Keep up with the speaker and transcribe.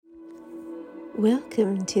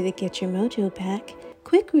Welcome to the Get Your Mojo Back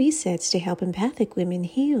quick resets to help empathic women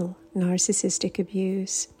heal narcissistic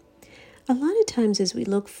abuse. A lot of times as we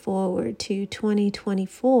look forward to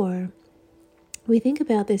 2024, we think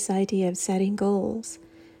about this idea of setting goals.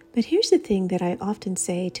 But here's the thing that I often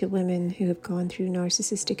say to women who have gone through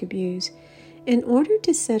narcissistic abuse. In order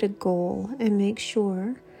to set a goal and make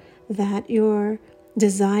sure that your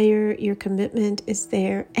desire, your commitment is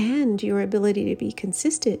there, and your ability to be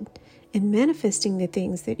consistent in manifesting the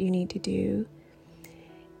things that you need to do,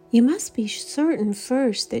 you must be certain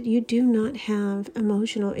first that you do not have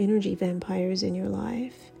emotional energy vampires in your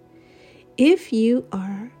life. If you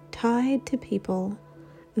are tied to people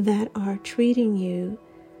that are treating you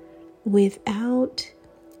without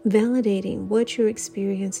validating what your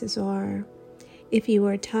experiences are, if you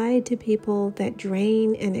are tied to people that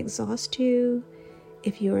drain and exhaust you,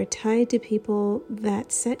 if you are tied to people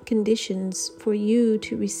that set conditions for you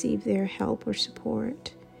to receive their help or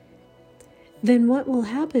support, then what will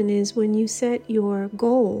happen is when you set your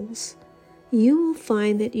goals, you will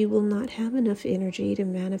find that you will not have enough energy to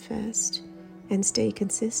manifest and stay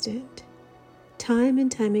consistent. Time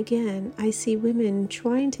and time again, I see women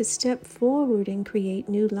trying to step forward and create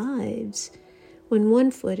new lives when one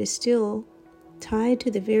foot is still tied to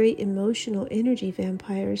the very emotional energy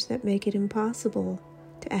vampires that make it impossible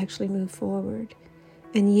to actually move forward.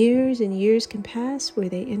 And years can pass where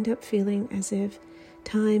they end up feeling as if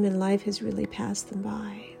time and life has really passed them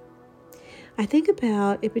by. I think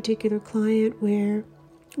about a particular client where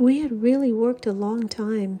we had really worked a long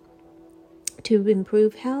time to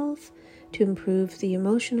improve health, to improve the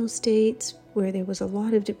emotional states, where there was a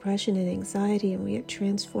lot of depression and anxiety, and we had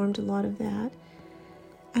transformed a lot of that.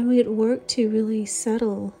 And we had worked to really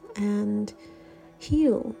settle and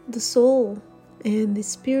heal the soul and the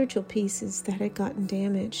spiritual pieces that had gotten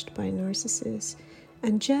damaged by narcissists.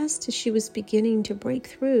 And just as she was beginning to break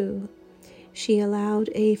through, she allowed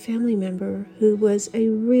a family member who was a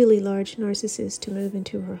really large narcissist to move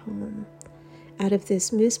into her home out of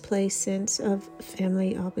this misplaced sense of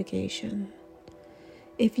family obligation.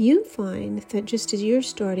 If you find that just as you're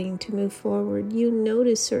starting to move forward, you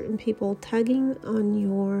notice certain people tugging on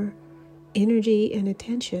your energy and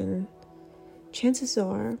attention, chances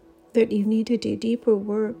are that you need to do deeper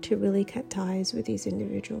work to really cut ties with these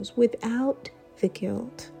individuals without the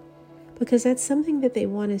guilt. Because that's something that they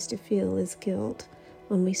want us to feel is guilt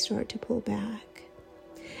when we start to pull back.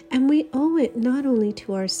 And we owe it not only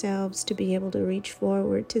to ourselves to be able to reach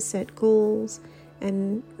forward, to set goals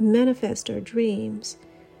and manifest our dreams,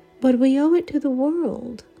 but we owe it to the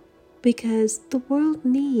world, because the world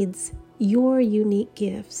needs your unique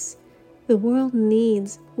gifts. The world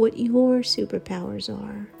needs what your superpowers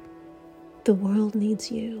are. The world needs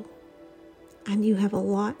you, and you have a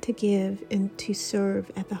lot to give and to serve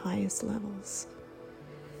at the highest levels.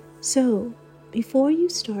 So, before you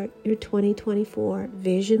start your 2024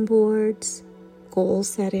 vision boards, goal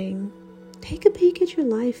setting, take a peek at your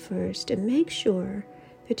life first and make sure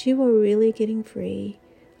that you are really getting free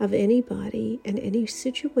of anybody and any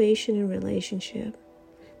situation and relationship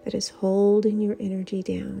that is holding your energy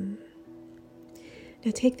down. Now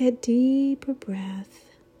take that deeper breath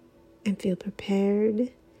and feel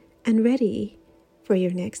prepared and ready for your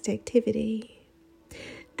next activity.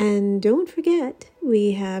 And don't forget,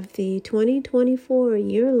 we have the 2024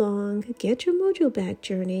 year-long Get Your Mojo Back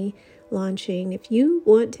journey launching. If you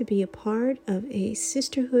want to be a part of a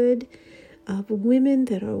sisterhood of women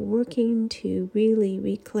that are working to really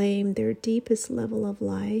reclaim their deepest level of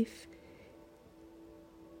life,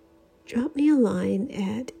 drop me a line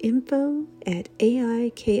at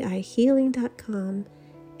info@aikihealing.com,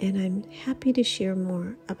 and I'm happy to share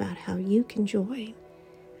more about how you can join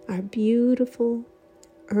our beautiful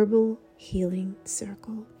herbal healing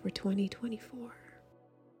circle for 2024.